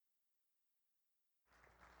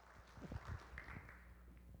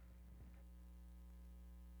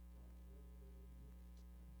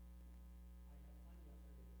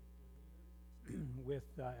with,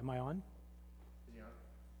 am I on? Is he on?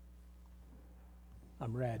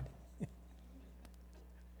 I'm red.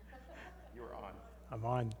 You're on. I'm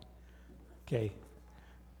on. Okay.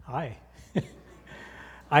 Hi.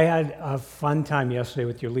 I had a fun time yesterday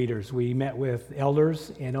with your leaders. We met with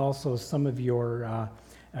elders and also some of your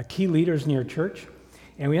key leaders in your church.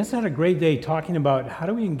 And we also had a great day talking about how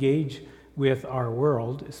do we engage with our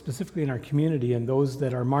world, specifically in our community, and those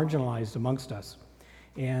that are marginalized amongst us.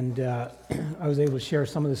 And I was able to share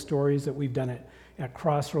some of the stories that we've done at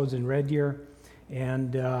Crossroads in Red Deer.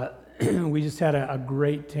 And we just had a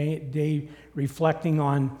great day reflecting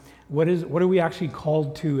on what are we actually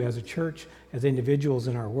called to as a church, as individuals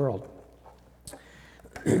in our world.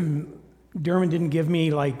 Dermot didn't give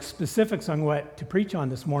me specifics on what to preach on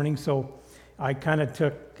this morning, so I kind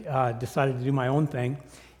of decided to do my own thing.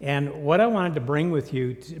 And what I wanted to bring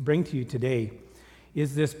to you today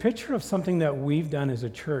is this picture of something that we've done as a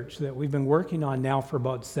church that we've been working on now for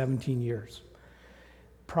about 17 years.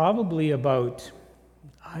 Probably about,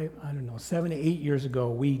 I don't know, 7 to 8 years ago,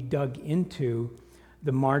 we dug into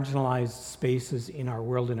the marginalized spaces in our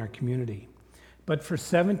world, in our community. But for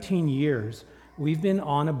 17 years, we've been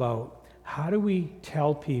on about how do we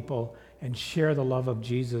tell people and share the love of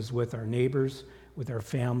Jesus with our neighbors, with our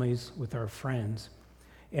families, with our friends.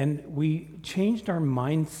 And we changed our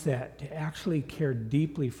mindset to actually care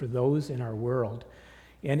deeply for those in our world.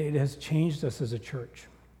 And it has changed us as a church.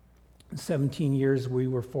 In 17 years, we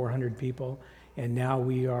were 400 people, and now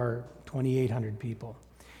we are 2,800 people.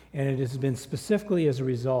 And it has been specifically as a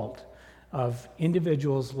result of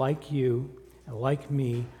individuals like you and like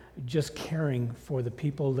me just caring for the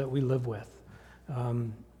people that we live with,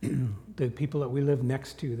 the people that we live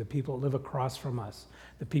next to, the people that live across from us,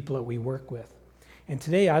 the people that we work with. And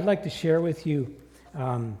today I'd like to share with you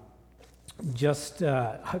just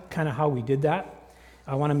kind of how we did that.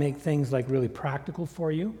 I want to make things really practical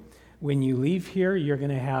for you. When you leave here, you're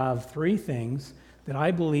going to have 3 things that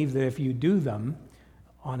I believe that if you do them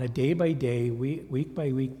on a day-by-day,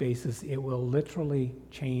 week-by-week basis, it will literally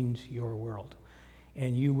change your world.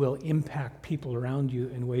 And you will impact people around you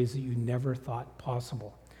in ways that you never thought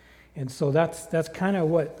possible. And so that's kind of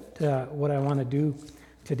what I want to do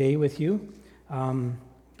today with you.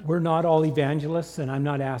 We're not all evangelists, and I'm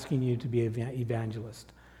not asking you to be an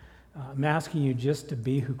evangelist. I'm asking you just to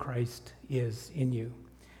be who Christ is in you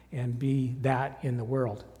and be that in the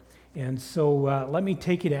world. And so let me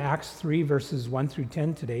take you to Acts 3, verses 1 through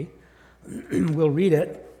 10 today. We'll read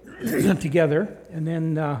it together, and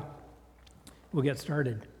then we'll get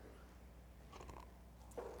started.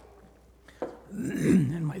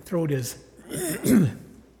 And my throat is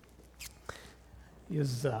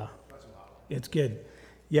it's good.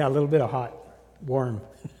 Yeah, a little bit of hot, warm.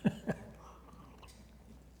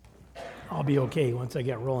 I'll be okay once I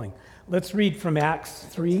get rolling. Let's read from Acts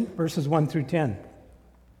 3, verses 1 through 10.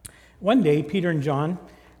 One day, Peter and John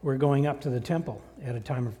were going up to the temple at a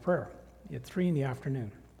time of prayer at 3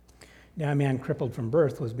 p.m. Now a man crippled from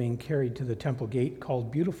birth was being carried to the temple gate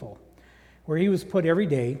called Beautiful, where he was put every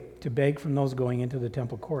day to beg from those going into the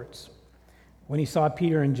temple courts. When he saw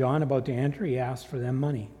Peter and John about to enter, he asked for them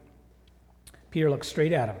money. Peter looked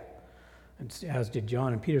straight at him, as did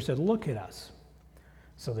John, and Peter said, "Look at us."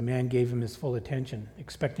 So the man gave him his full attention,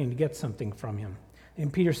 expecting to get something from him.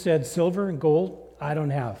 And Peter said, "Silver and gold I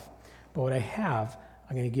don't have, but what I have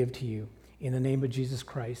I'm going to give to you. In the name of Jesus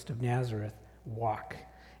Christ of Nazareth, walk."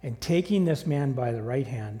 And taking this man by the right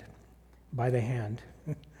hand,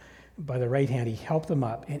 he helped him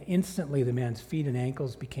up, and instantly the man's feet and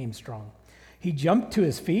ankles became strong. He jumped to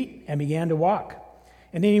his feet and began to walk.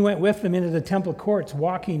 And then he went with them into the temple courts,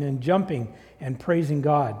 walking and jumping and praising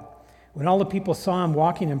God. When all the people saw him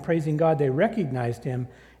walking and praising God, they recognized him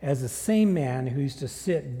as the same man who used to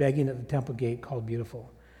sit begging at the temple gate called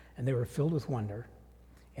Beautiful. And they were filled with wonder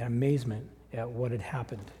and amazement at what had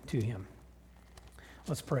happened to him.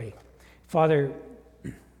 Let's pray. Father,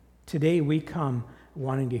 today we come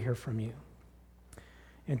wanting to hear from you.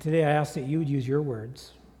 And today I ask that you would use your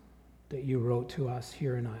words that you wrote to us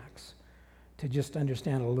here in Acts to just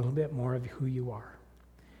understand a little bit more of who you are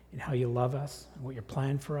and how you love us and what your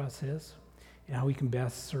plan for us is and how we can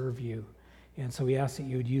best serve you. And so we ask that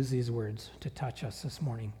you would use these words to touch us this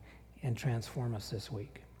morning and transform us this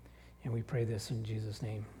week. And we pray this in Jesus'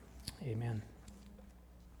 name. Amen.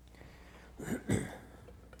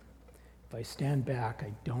 If I stand back,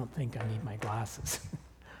 I don't think I need my glasses.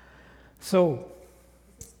 So,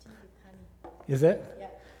 is it? Yeah.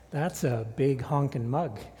 That's a big honking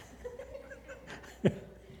mug.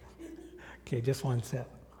 Okay, just one sip.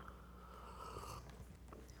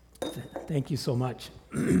 Thank you so much.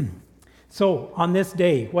 So, on this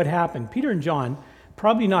day, what happened? Peter and John,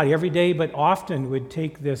 probably not every day, but often would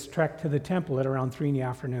take this trek to the temple at around 3 in the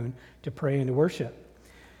afternoon to pray and to worship.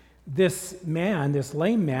 This man, this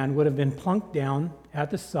lame man, would have been plunked down at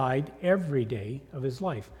the side every day of his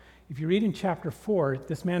life. If you read in chapter 4,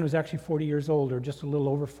 this man was actually 40 years old, or just a little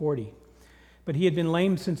over 40. But he had been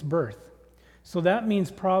lame since birth. So that means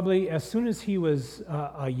probably as soon as he was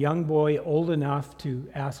a young boy, old enough to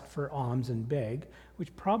ask for alms and beg,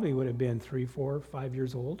 which probably would have been 3, 4, 5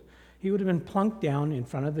 years old, he would have been plunked down in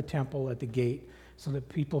front of the temple at the gate so that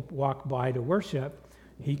people walk by to worship,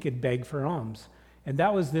 he could beg for alms. And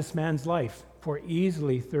that was this man's life for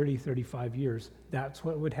easily 30, 35 years. That's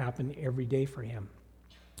what would happen every day for him.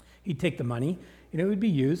 He'd take the money, and it would be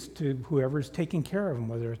used to whoever's taking care of him,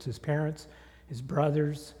 whether it's his parents, his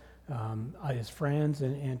brothers, his friends,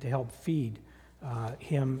 and to help feed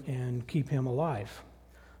him and keep him alive.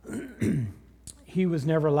 He was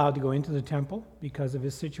never allowed to go into the temple because of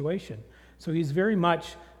his situation. So he's very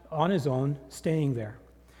much on his own, staying there.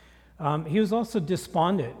 He was also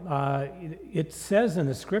despondent. It says in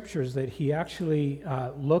the scriptures that he actually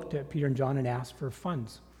looked at Peter and John and asked for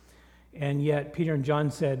funds. And yet Peter and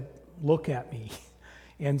John said, "Look at me."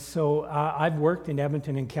 And so I've worked in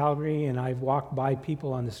Edmonton and Calgary, and I've walked by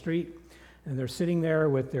people on the street, and they're sitting there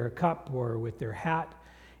with their cup or with their hat,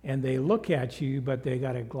 and they look at you, but they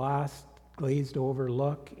got a glazed over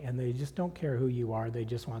look, and they just don't care who you are. They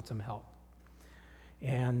just want some help.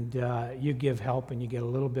 And you give help, and you get a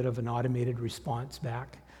little bit of an automated response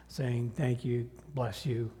back saying, "Thank you, bless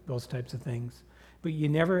you," those types of things. But you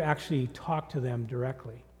never actually talk to them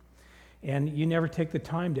directly. And you never take the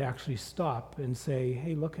time to actually stop and say,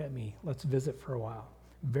 "Hey, look at me. Let's visit for a while."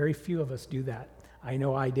 Very few of us do that. I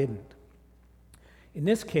know I didn't. In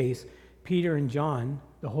this case, Peter and John,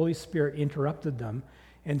 the Holy Spirit interrupted them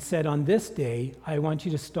and said, "On this day, I want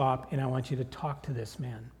you to stop and I want you to talk to this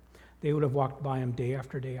man." They would have walked by him day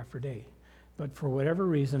after day after day. But for whatever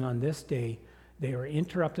reason, on this day, they were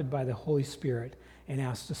interrupted by the Holy Spirit and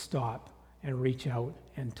asked to stop and reach out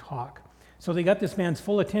and talk. So they got this man's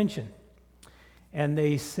full attention. And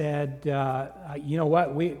they said, "You know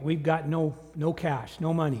what? We've got no cash,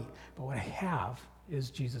 no money. But what I have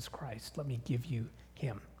is Jesus Christ. Let me give you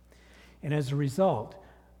him." And as a result,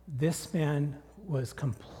 this man was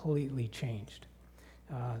completely changed.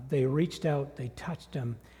 They reached out, they touched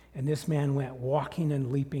him, and this man went walking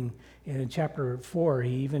and leaping. And in chapter 4,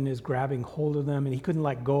 he even is grabbing hold of them, and he couldn't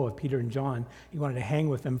let go of Peter and John. He wanted to hang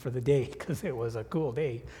with them for the day because it was a cool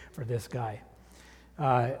day for this guy.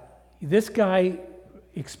 This guy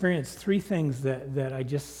experienced 3 things that I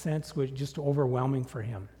just sensed was just overwhelming for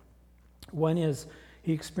him. One is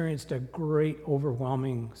he experienced a great,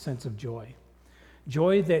 overwhelming sense of joy.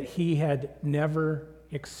 Joy that he had never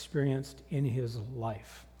experienced in his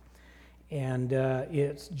life. And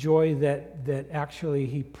it's joy that actually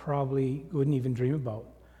he probably wouldn't even dream about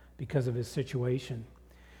because of his situation.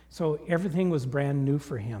 So everything was brand new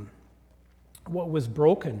for him. What was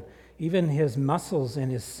broken, even his muscles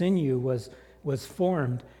and his sinew was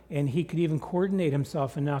formed, and he could even coordinate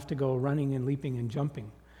himself enough to go running and leaping and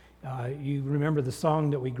jumping. You remember the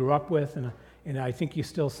song that we grew up with, and I think you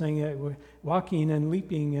still sing it, walking and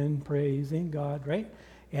leaping and praising God, right?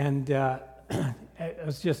 And it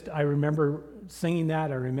was just, I remember singing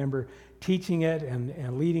that. I remember teaching it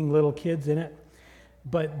and leading little kids in it.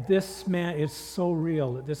 But this man, it's so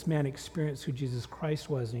real that this man experienced who Jesus Christ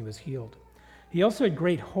was, and he was healed. He also had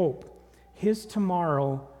great hope. His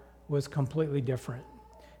tomorrow was completely different.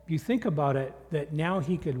 If you think about it, that now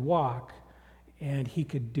he could walk and he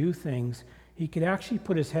could do things, he could actually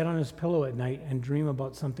put his head on his pillow at night and dream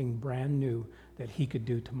about something brand new that he could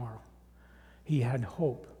do tomorrow. He had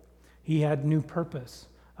hope. He had new purpose.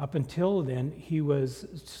 Up until then, he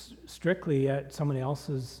was strictly at someone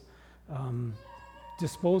else's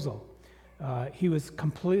disposal. He was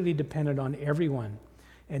completely dependent on everyone.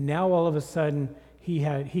 And now all of a sudden, he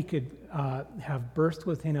could have birthed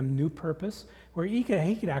within him new purpose, where he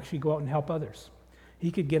could actually go out and help others.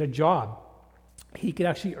 He could get a job. He could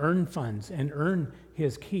actually earn funds and earn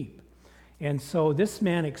his keep. And so this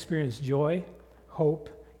man experienced joy, hope,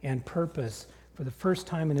 and purpose for the first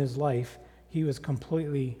time in his life. He was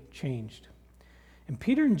completely changed. And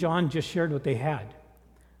Peter and John just shared what they had,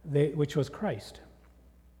 which was Christ.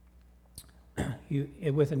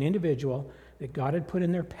 With an individual that God had put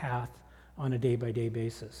in their path on a day-by-day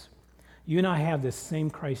basis. You and I have this same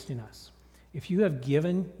Christ in us. If you have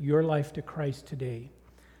given your life to Christ today,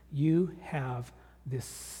 you have this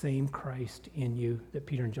same Christ in you that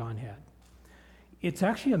Peter and John had. It's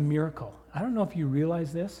actually a miracle. I don't know if you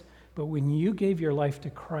realize this, but when you gave your life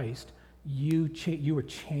to Christ, you were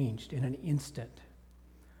changed in an instant,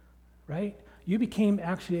 right? You became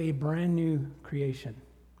actually a brand new creation.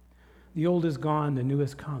 The old is gone, the new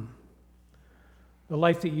has come. The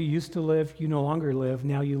life that you used to live, you no longer live.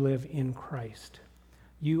 Now you live in Christ.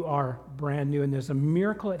 You are brand new, and there's a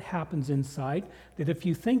miracle that happens inside that if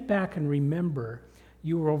you think back and remember,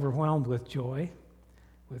 you were overwhelmed with joy,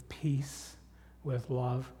 with peace, with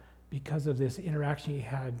love, because of this interaction you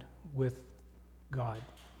had with God.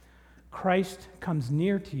 Christ comes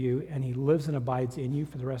near to you, and he lives and abides in you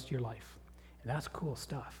for the rest of your life. And that's cool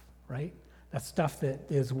stuff, right? That's stuff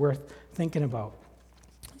that is worth thinking about.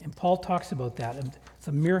 And Paul talks about that, and it's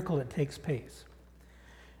a miracle that takes place.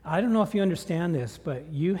 I don't know if you understand this, but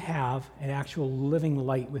you have an actual living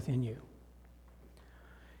light within you.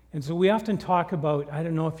 And so we often talk about, I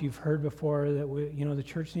don't know if you've heard before, that the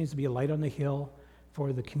church needs to be a light on the hill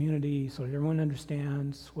for the community so that everyone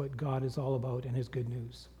understands what God is all about and his good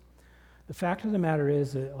news. The fact of the matter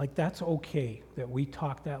is that, that's okay that we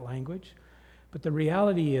talk that language, but the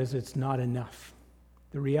reality is it's not enough.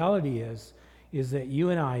 The reality is that you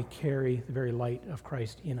and I carry the very light of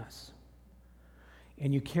Christ in us.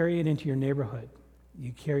 And you carry it into your neighborhood.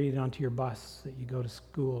 You carry it onto your bus that you go to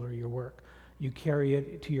school or your work. You carry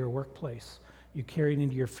it to your workplace. You carry it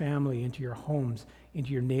into your family, into your homes,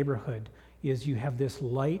 into your neighborhood. Is you have this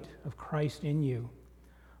light of Christ in you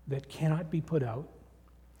that cannot be put out.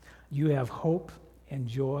 You have hope and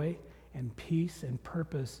joy and peace and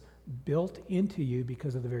purpose built into you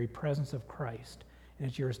because of the very presence of Christ. And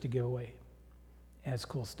it's yours to give away. And it's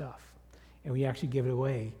cool stuff. And we actually give it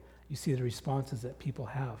away. You see the responses that people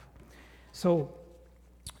have. So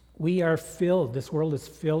we are filled, this world is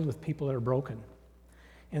filled with people that are broken.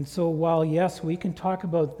 And so while, yes, we can talk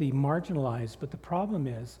about the marginalized, but the problem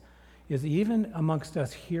is even amongst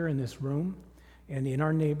us here in this room and in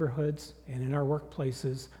our neighborhoods and in our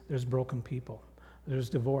workplaces, there's broken people. There's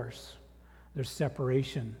divorce. There's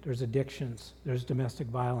separation. There's addictions. There's domestic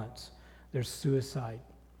violence. There's suicide.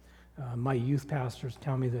 My youth pastors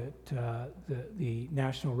tell me that the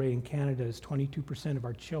national rate in Canada is 22% of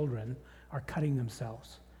our children are cutting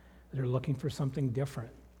themselves. They're looking for something different.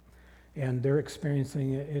 And they're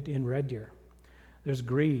experiencing it in Red Deer. There's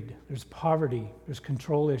greed. There's poverty. There's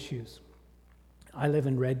control issues. I live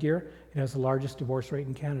in Red Deer. It has the largest divorce rate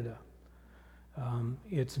in Canada.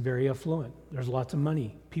 It's very affluent. There's lots of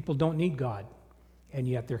money. People don't need God, and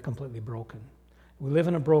yet they're completely broken. We live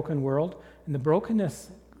in a broken world, and the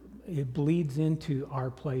brokenness, it bleeds into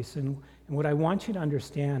our place. And what I want you to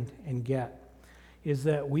understand and get is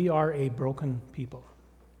that we are a broken people.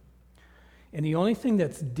 And the only thing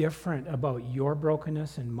that's different about your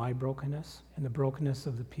brokenness and my brokenness and the brokenness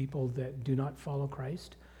of the people that do not follow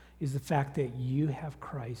Christ is the fact that you have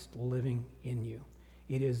Christ living in you.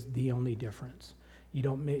 It is the only difference.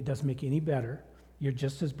 It doesn't make you any better. You're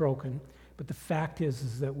just as broken. But the fact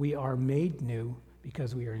is that we are made new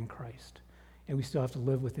because we are in Christ. And we still have to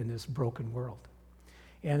live within this broken world.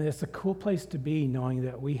 And it's a cool place to be, knowing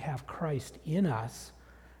that we have Christ in us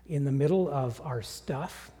in the middle of our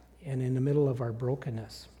stuff and in the middle of our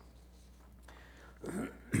brokenness.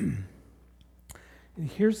 And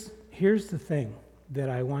here's the thing that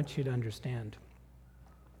I want you to understand,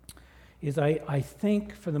 is I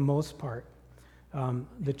think for the most part,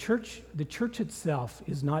 the church itself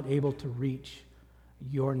is not able to reach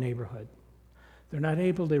your neighborhood. They're not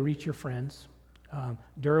able to reach your friends.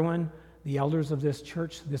 Derwin, the elders of this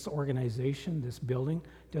church, this organization, this building,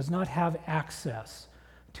 does not have access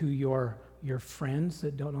to your friends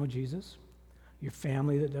that don't know Jesus, your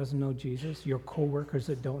family that doesn't know Jesus, your coworkers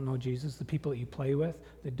that don't know Jesus, the people that you play with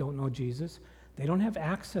that don't know Jesus. They don't have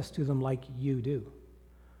access to them like you do.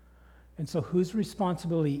 And so whose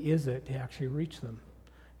responsibility is it to actually reach them?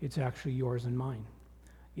 It's actually yours and mine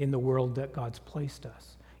in the world that God's placed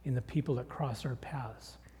us, in the people that cross our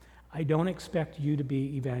paths. I don't expect you to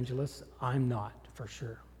be evangelists. I'm not, for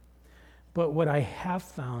sure. But what I have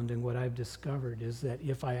found and what I've discovered is that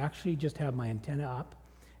if I actually just have my antenna up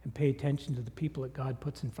and pay attention to the people that God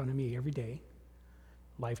puts in front of me every day,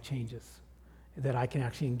 life changes. That I can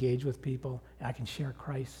actually engage with people, and I can share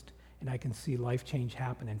Christ, and I can see life change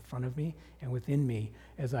happen in front of me and within me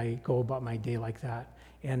as I go about my day like that.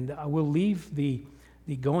 And I will leave the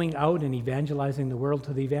going out and evangelizing the world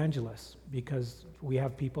to the evangelists, because we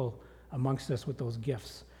have people amongst us with those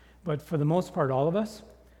gifts. But for the most part, all of us,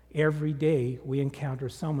 every day we encounter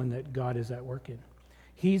someone that God is at work in.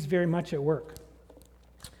 He's very much at work.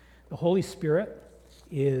 The Holy Spirit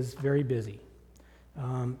is very busy.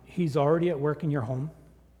 He's already at work in your home,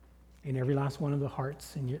 in every last one of the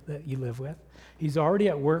hearts that you live with. He's already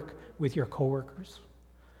at work with your coworkers.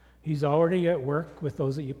 He's already at work with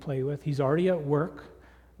those that you play with. He's already at work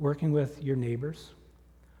working with your neighbors.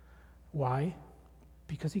 Why?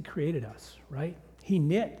 Because he created us, right? He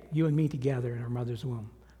knit you and me together in our mother's womb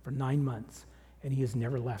for 9 months, and he has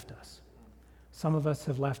never left us. Some of us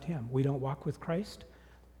have left him. We don't walk with Christ,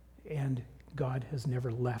 and God has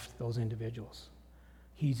never left those individuals.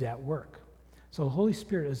 He's at work. So the Holy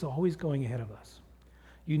Spirit is always going ahead of us.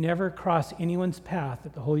 You never cross anyone's path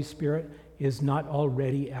that the Holy Spirit is not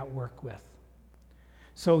already at work with.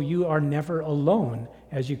 So you are never alone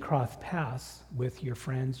as you cross paths with your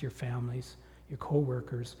friends, your families, your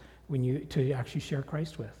co-workers, to actually share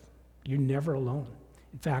Christ with. You're never alone.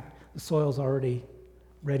 In fact, the soil's already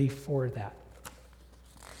ready for that.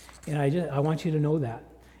 And I want you to know that.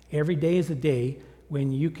 Every day is a day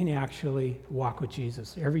when you can actually walk with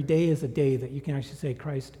Jesus. Every day is a day that you can actually say,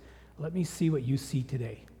 Christ, let me see what you see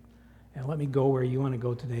today. And let me go where you want to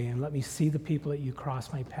go today. And let me see the people that you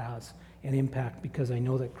cross my paths and impact, because I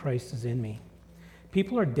know that Christ is in me.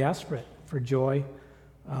 People are desperate for joy,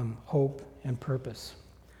 hope, and purpose.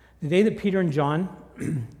 The day that Peter and John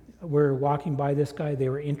were walking by this guy, they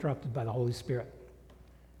were interrupted by the Holy Spirit.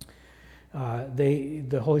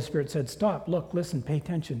 The Holy Spirit said, stop, look, listen, pay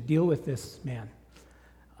attention, deal with this man.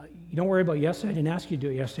 You don't worry about yesterday. I didn't ask you to do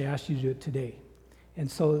it yesterday. I asked you to do it today. And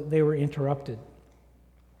so they were interrupted.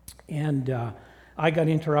 And I got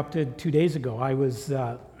interrupted 2 days ago. I was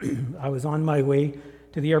on my way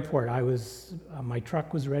to the airport. My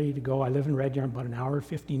truck was ready to go. I live in Red Yarn, about an hour,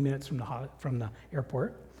 15 minutes from the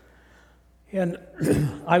airport. And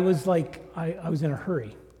I was in a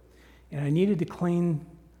hurry. And I needed to clean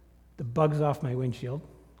the bugs off my windshield,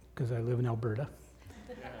 because I live in Alberta.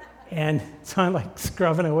 And so I'm like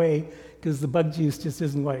scrubbing away, because the bug juice just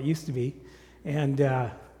isn't what it used to be. And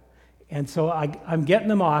so I'm getting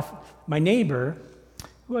them off. My neighbor,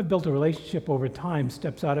 who I've built a relationship over time,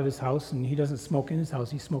 steps out of his house, and he doesn't smoke in his house,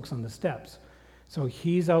 he smokes on the steps. So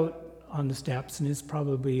he's out on the steps and is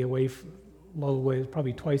probably away,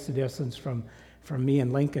 probably twice the distance from me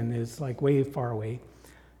and Lincoln, is like way far away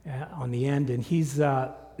on the end. And he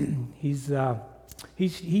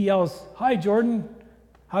yells, "Hi, Jordan,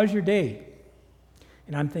 how's your day?"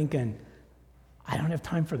 And I'm thinking, I don't have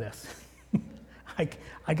time for this.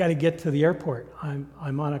 I got to get to the airport.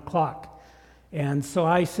 I'm on a clock. And so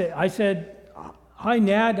I said, "Hi,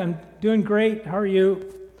 Nad, I'm doing great. How are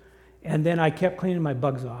you?" And then I kept cleaning my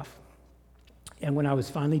bugs off. And when I was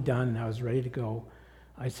finally done and I was ready to go,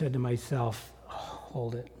 I said to myself,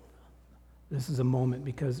 hold it. This is a moment,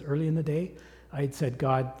 because early in the day, I had said,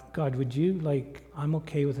 God, would you, I'm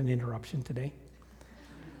okay with an interruption today.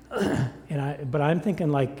 But I'm thinking,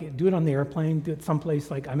 do it on the airplane, do it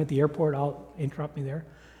someplace, I'm at the airport, interrupt me there.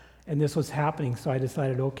 And this was happening, so I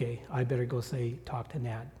decided, okay, I better go talk to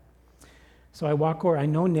Nad. So I walk over. I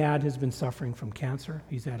know Nad has been suffering from cancer.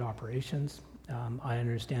 He's had operations. I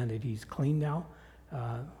understand that he's clean now,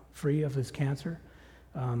 free of his cancer.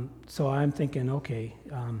 So I'm thinking, okay.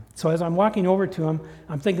 So as I'm walking over to him,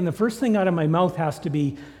 I'm thinking the first thing out of my mouth has to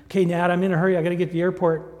be, "Okay, Nad, I'm in a hurry. I got to get to the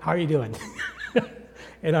airport. How are you doing?"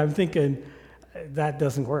 And I'm thinking, that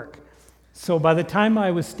doesn't work. So by the time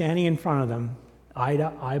I was standing in front of them,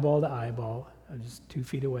 eyeball to eyeball, just 2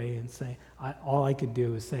 feet away, and all I could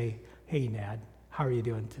do was say, "Hey, Nad, how are you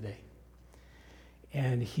doing today?"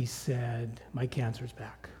 And he said, "My cancer's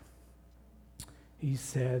back." He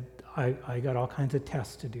said, I got all kinds of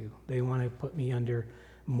tests to do. They want to put me under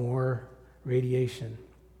more radiation.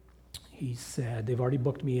 He said, they've already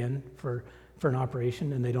booked me in for an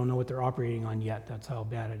operation, and they don't know what they're operating on yet. That's how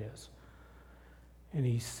bad it is. And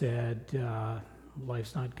he said,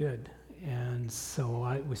 life's not good. And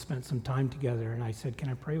so we spent some time together, and I said, "Can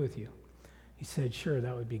I pray with you?" He said, "Sure,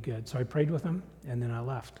 that would be good." So I prayed with him, and then I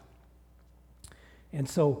left. And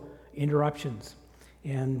so, interruptions.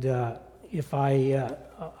 And if I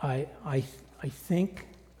think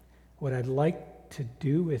what I'd like to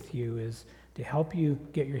do with you is to help you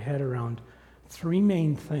get your head around 3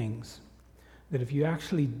 main things that if you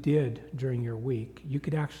actually did during your week, you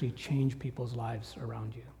could actually change people's lives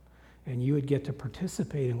around you. And you would get to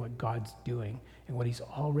participate in what God's doing and what he's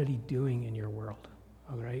already doing in your world,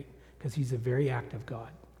 all right? Because he's a very active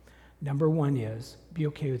God. Number 1 is, be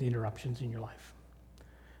okay with interruptions in your life.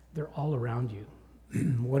 They're all around you.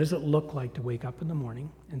 What does it look like to wake up in the morning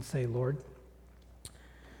and say, "Lord,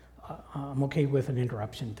 I'm okay with an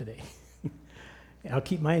interruption today. I'll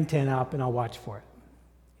keep my antenna up and I'll watch for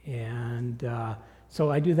it." And so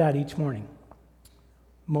I do that each morning,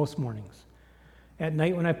 most mornings. At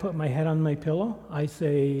night when I put my head on my pillow, I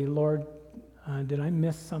say, "Lord, did I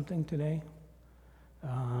miss something today?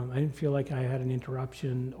 I didn't feel like I had an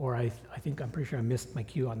interruption, or I'm pretty sure I missed my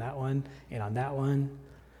cue on that one and on that one."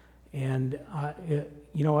 And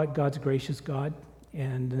you know what? God's a gracious God,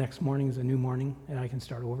 and the next morning is a new morning, and I can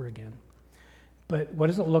start over again. But what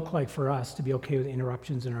does it look like for us to be okay with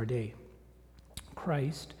interruptions in our day?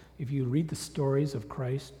 Christ, if you read the stories of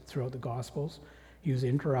Christ throughout the Gospels, he was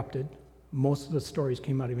interrupted. Most of the stories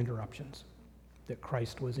came out of interruptions, that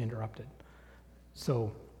Christ was interrupted.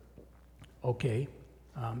 So, okay,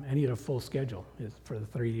 and he had a full schedule for the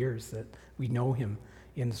 3 years that we know him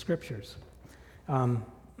in the Scriptures.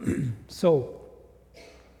 So,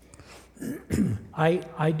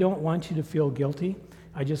 I don't want you to feel guilty.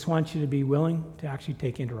 I just want you to be willing to actually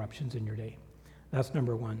take interruptions in your day. That's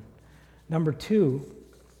number one. Number two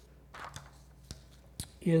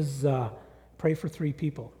is pray for 3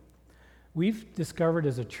 people. We've discovered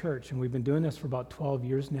as a church, and we've been doing this for about 12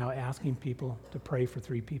 years now, asking people to pray for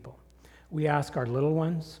 3 people. We ask our little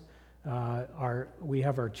ones. We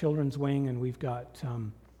have our children's wing, and we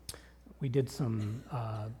did some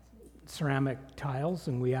ceramic tiles,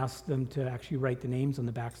 and we asked them to actually write the names on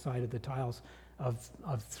the back side of the tiles of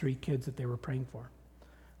 3 kids that they were praying for.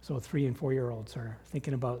 So 3 and 4-year-olds are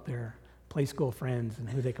thinking about their play school friends and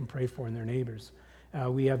who they can pray for and their neighbors.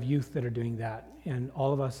 We have youth that are doing that, and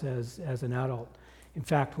all of us as an adult. In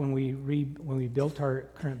fact, when we built our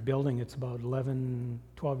current building, it's about 11,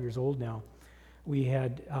 12 years old now, we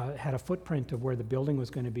had a footprint of where the building was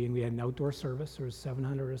going to be, and we had an outdoor service. There was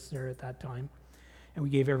 700 of us there at that time, and we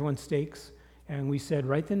gave everyone stakes, and we said,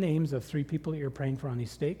 write the names of 3 people that you're praying for on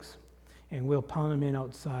these stakes, and we'll pound them in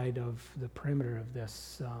outside of the perimeter of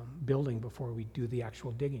this building before we do the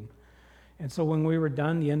actual digging. And so when we were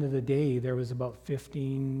done, the end of the day, there was about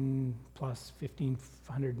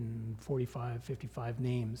 1,545, 55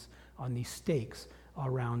 names on these stakes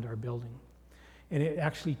around our building. And it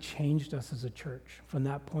actually changed us as a church. From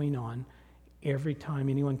that point on, every time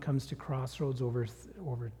anyone comes to Crossroads over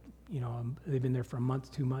they've been there for a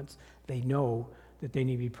month, 2 months, they know that they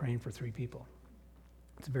need to be praying for 3 people.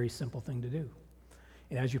 It's a very simple thing to do.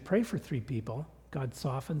 And as you pray for 3 people, God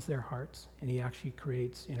softens their hearts, and he actually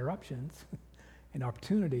creates interruptions and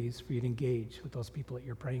opportunities for you to engage with those people that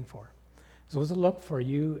you're praying for. So what does it look for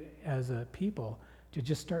you as a people to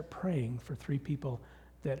just start praying for 3 people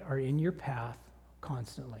that are in your path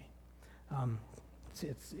constantly?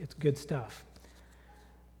 It's good stuff.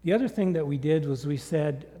 The other thing that we did was we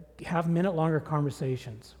said, have minute-longer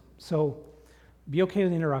conversations. So be okay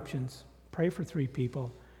with interruptions, pray for 3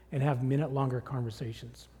 people, and have minute-longer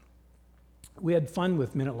conversations. We had fun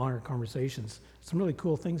with minute-longer conversations. Some really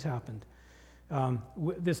cool things happened.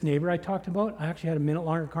 This neighbor I talked about, I actually had a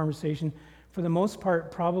minute-longer conversation. For the most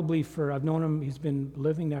part, I've known him, he's been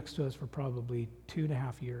living next to us for probably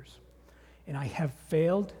 2.5 years. And I have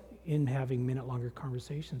failed in having minute-longer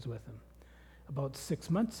conversations with him. About 6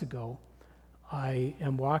 months ago, I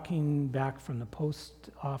am walking back from the post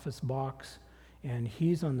office box, and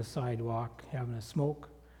he's on the sidewalk having a smoke.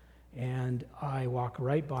 And I walk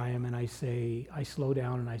right by him, and I slow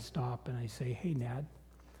down and I stop and I say, hey, Nad,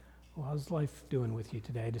 well, how's life doing with you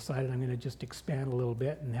today? I decided I'm going to just expand a little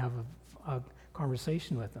bit and have a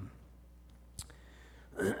conversation with him.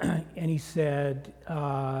 And he said,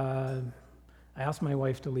 I asked my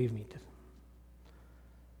wife to leave me.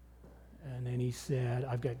 And then he said,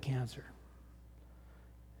 I've got cancer.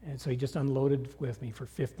 And so he just unloaded with me for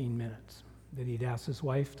 15 minutes that he'd asked his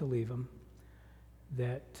wife to leave him,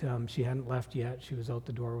 that she hadn't left yet. She was out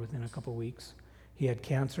the door within a couple weeks. He had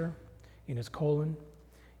cancer in his colon,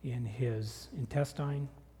 in his intestine.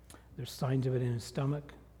 There's signs of it in his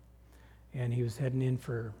stomach. And he was heading in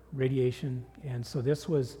for radiation. And so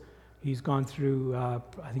he's gone through,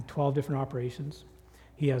 12 different operations.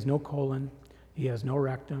 He has no colon. He has no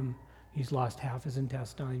rectum. He's lost half his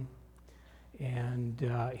intestine. And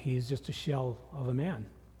he's just a shell of a man.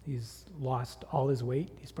 He's lost all his weight.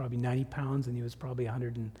 He's probably 90 pounds, and he was probably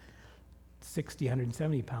 160,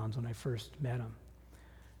 170 pounds when I first met him.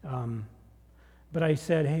 But I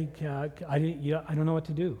said, hey, I don't know what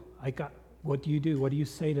to do. What do you do? What do you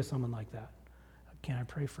say to someone like that? Can I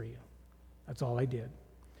pray for you? That's all I did.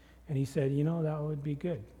 And he said, that would be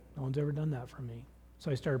good. No one's ever done that for me. So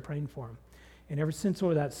I started praying for him. And ever since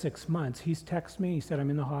over that 6 months, he's texted me. He said, I'm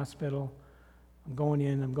in the hospital. I'm going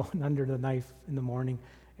under the knife in the morning.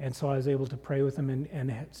 And so I was able to pray with him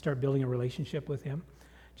and start building a relationship with him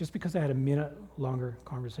just because I had a minute-longer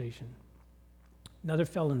conversation. Another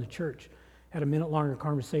fellow in the church had a minute-longer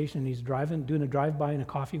conversation. He's doing a drive-by in a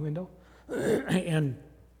coffee window. and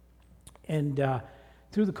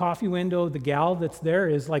through the coffee window, the gal that's there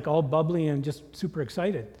is like all bubbly and just super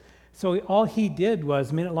excited. So all he did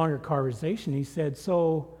was minute-longer conversation. He said,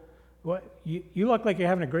 so what? You look like you're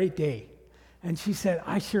having a great day. And she said,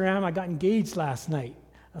 I sure am. I got engaged last night.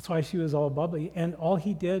 That's why she was all bubbly. And all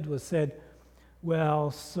he did was said,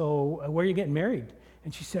 well, so where are you getting married?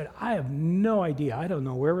 And she said, I have no idea. I don't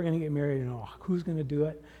know where we're going to get married and who's going to do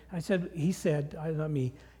it. He said,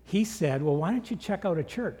 well, why don't you check out a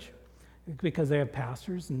church? Because they have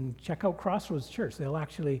pastors, and check out Crossroads Church.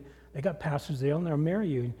 They got pastors there, and they'll marry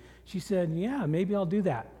you. And she said, yeah, maybe I'll do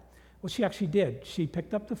that. Well, she actually did. She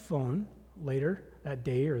picked up the phone later that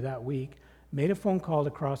day or that week, made a phone call to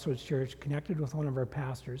Crossroads Church, connected with one of our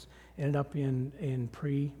pastors, ended up in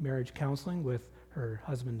pre-marriage counseling with her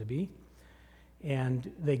husband-to-be,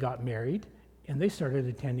 and they got married, and they started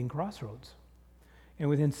attending Crossroads. And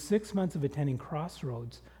within 6 months of attending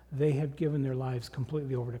Crossroads, they have given their lives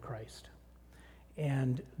completely over to Christ.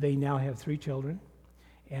 And they now have 3 children,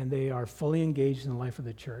 and they are fully engaged in the life of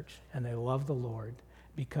the church, and they love the Lord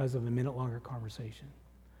because of a minute-longer conversation.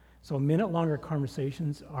 So minute-longer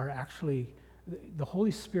conversations are actually, the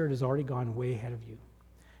Holy Spirit has already gone way ahead of you.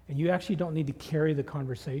 And you actually don't need to carry the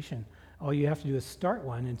conversation. All you have to do is start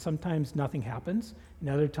one, and sometimes nothing happens, and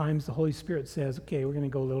other times the Holy Spirit says, okay, we're going to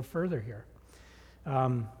go a little further here.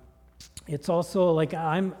 It's also like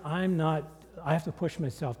I have to push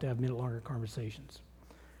myself to have minute-longer conversations.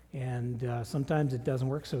 And sometimes it doesn't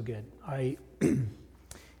work so good. I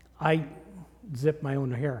zip my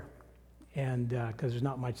own hair, and because there's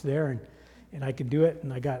not much there, and I can do it,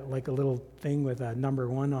 and I got like a little thing with a number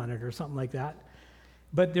 1 on it or something like that.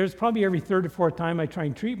 But there's probably every 3rd or 4th time I try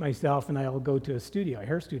and treat myself, and I'll go to a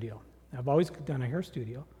hair studio. I've always done a hair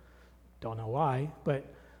studio. Don't know why, but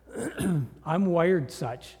I'm wired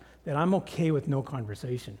such that I'm okay with no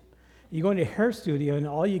conversation. You go into a hair studio, and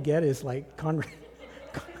all you get is like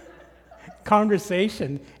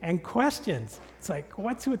conversation and questions. It's like,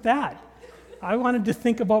 what's with that? I wanted to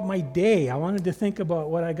think about my day. I wanted to think about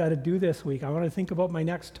what I got to do this week. I want to think about my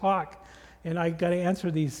next talk, and I got to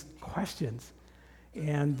answer these questions.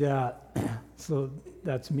 And so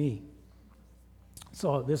that's me.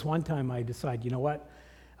 So this one time I decided, you know what?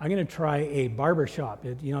 I'm going to try a barber shop.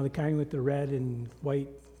 The kind with the red and white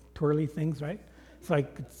twirly things, right?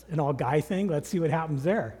 It's an all-guy thing. Let's see what happens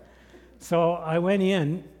there. So I went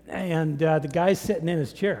in, and the guy's sitting in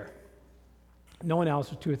his chair. No one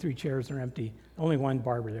else. 2 or 3 chairs are empty. Only one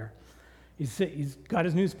barber there. He's got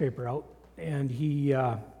his newspaper out, and he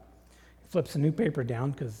flips the newspaper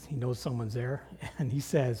down because he knows someone's there, and he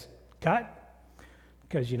says, cut,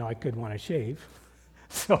 because, I could want to shave.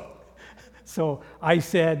 So I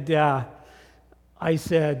said,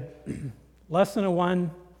 less than a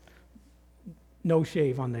 1, no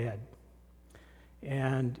shave on the head.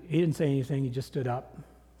 And he didn't say anything. He just stood up,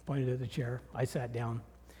 pointed at the chair. I sat down.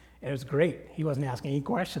 And it was great. He wasn't asking any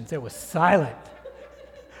questions. It was silent.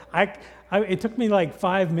 It took me like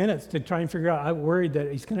 5 minutes to try and figure out. I worried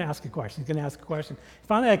that he's going to ask a question.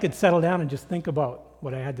 Finally, I could settle down and just think about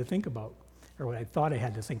what I had to think about, or what I thought I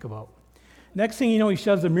had to think about. Next thing you know, he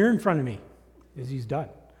shoves a mirror in front of me as he's done.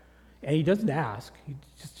 And he doesn't ask. He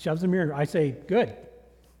just shoves a mirror. I say, good.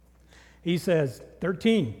 He says,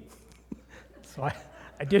 13. So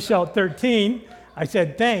I dish out 13. I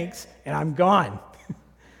said, thanks, and I'm gone.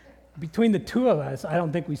 Between the 2 of us, I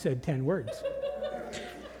don't think we said 10 words.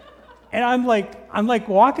 And I'm like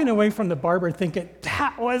walking away from the barber thinking,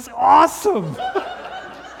 that was awesome.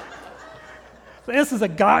 This is a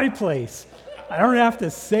guy place. I don't have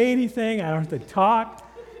to say anything. I don't have to talk.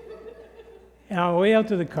 And on the way out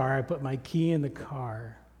to the car, I put my key in the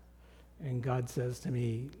car, and God says to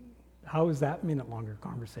me, how was that minute-longer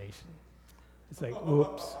conversation? It's like,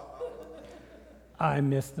 oops, I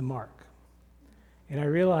missed the mark. And I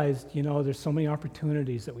realized, there's so many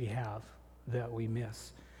opportunities that we have that we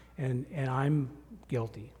miss. And I'm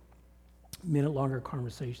guilty. Minute-longer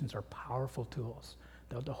conversations are powerful tools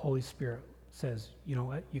that the Holy Spirit says, you know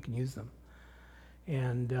what, you can use them.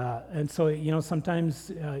 And so,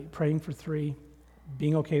 sometimes praying for 3,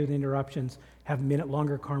 being okay with interruptions, have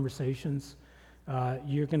minute-longer conversations.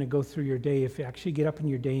 You're going to go through your day. If you actually get up in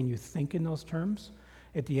your day and you think in those terms,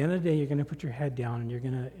 at the end of the day, you're going to put your head down, and you're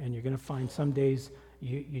going to find some days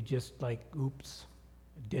you just like, oops,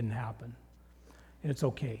 it didn't happen. And it's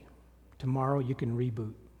okay. Tomorrow you can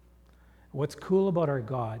reboot. What's cool about our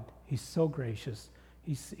God, he's so gracious.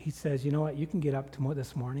 He says, you know what, you can get up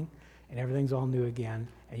this morning, and everything's all new again,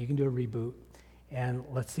 and you can do a reboot, and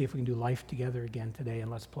let's see if we can do life together again today,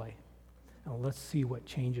 and let's play. And let's see what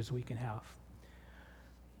changes we can have.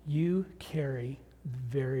 You carry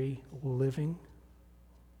the very living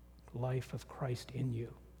life of Christ in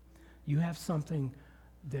you. You have something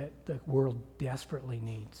that the world desperately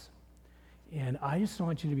needs. And I just don't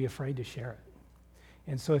want you to be afraid to share it.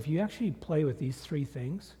 And so if you actually play with these 3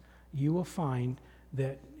 things, you will find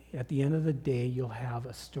that at the end of the day, you'll have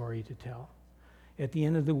a story to tell. At the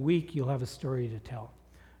end of the week, you'll have a story to tell.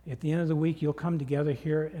 At the end of the week, you'll come together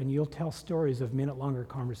here and you'll tell stories of minute-longer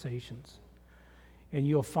conversations. And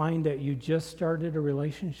you'll find that you just started a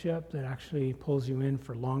relationship that actually pulls you in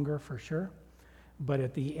for longer, for sure. But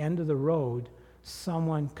at the end of the road,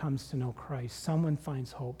 someone comes to know Christ. Someone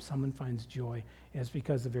finds hope. Someone finds joy. And it's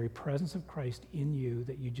because the very presence of Christ in you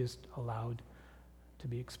that you just allowed to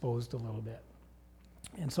be exposed a little bit.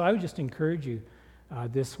 And so I would just encourage you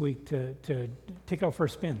this week to take it out for a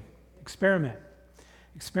spin. Experiment.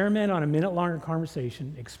 Experiment on a minute-longer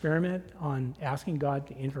conversation. Experiment on asking God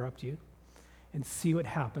to interrupt you and see what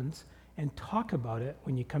happens, and talk about it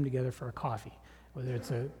when you come together for a coffee. Whether it's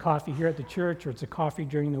a coffee here at the church or it's a coffee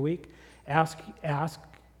during the week, ask,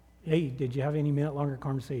 hey, did you have any minute-longer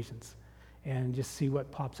conversations? And just see what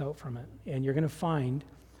pops out from it. And you're going to find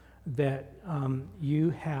that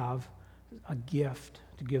you have a gift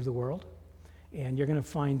to give the world, and you're going to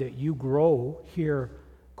find that you grow here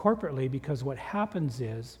corporately, because what happens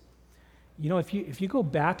is, you know, if you go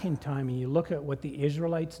back in time and you look at what the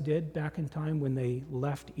Israelites did back in time when they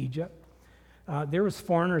left Egypt, there was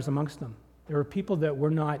foreigners amongst them. There were people that were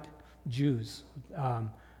not Jews.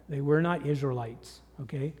 They were not Israelites,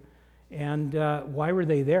 okay? And why were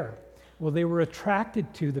they there? Well, they were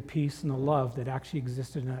attracted to the peace and the love that actually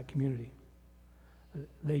existed in that community.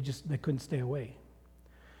 They couldn't stay away.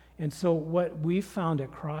 And so what we found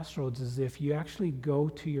at Crossroads is if you actually go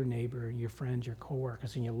to your neighbor, your friends, your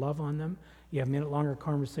coworkers, and you love on them, you have minute-longer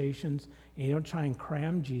conversations, and you don't try and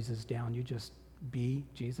cram Jesus down, you just be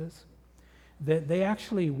Jesus, that they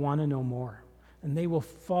actually want to know more. And they will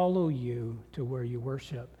follow you to where you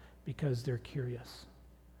worship because they're curious.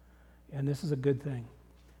 And this is a good thing,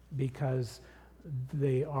 because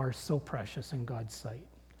they are so precious in God's sight.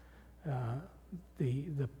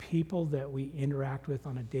 The people that we interact with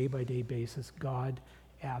on a day-by-day basis, God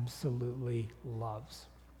absolutely loves.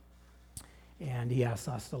 And he asks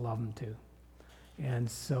us to love him too. And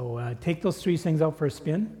so take those three things out for a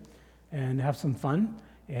spin and have some fun.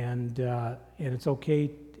 And it's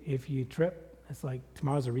okay if you trip. It's like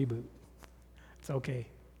tomorrow's a reboot. It's okay.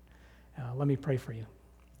 Let me pray for you.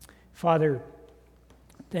 Father,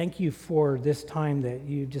 thank you for this time that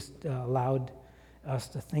you just allowed us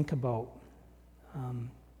to think about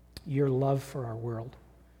your love for our world.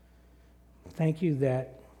 Thank you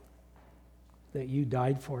that you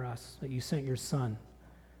died for us, that you sent your Son,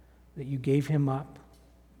 that you gave him up,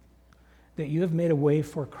 that you have made a way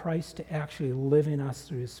for Christ to actually live in us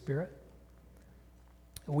through his Spirit.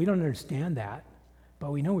 We don't understand that,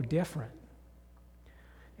 but we know we're different.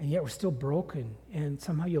 And yet we're still broken, and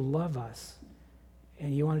somehow you love us,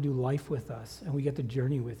 and you want to do life with us, and we get to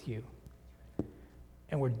journey with you.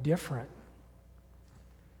 And we're different.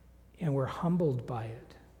 And we're humbled by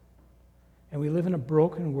it. And we live in a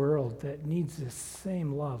broken world that needs this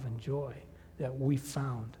same love and joy that we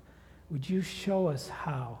found. Would you show us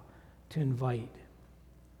how to invite,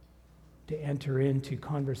 to enter into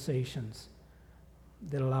conversations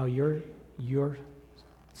that allow your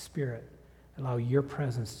Spirit, allow your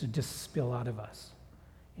presence to just spill out of us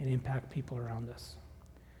and impact people around us.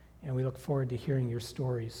 And we look forward to hearing your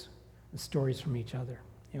stories, the stories from each other.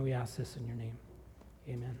 And we ask this in your name.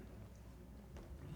 Amen.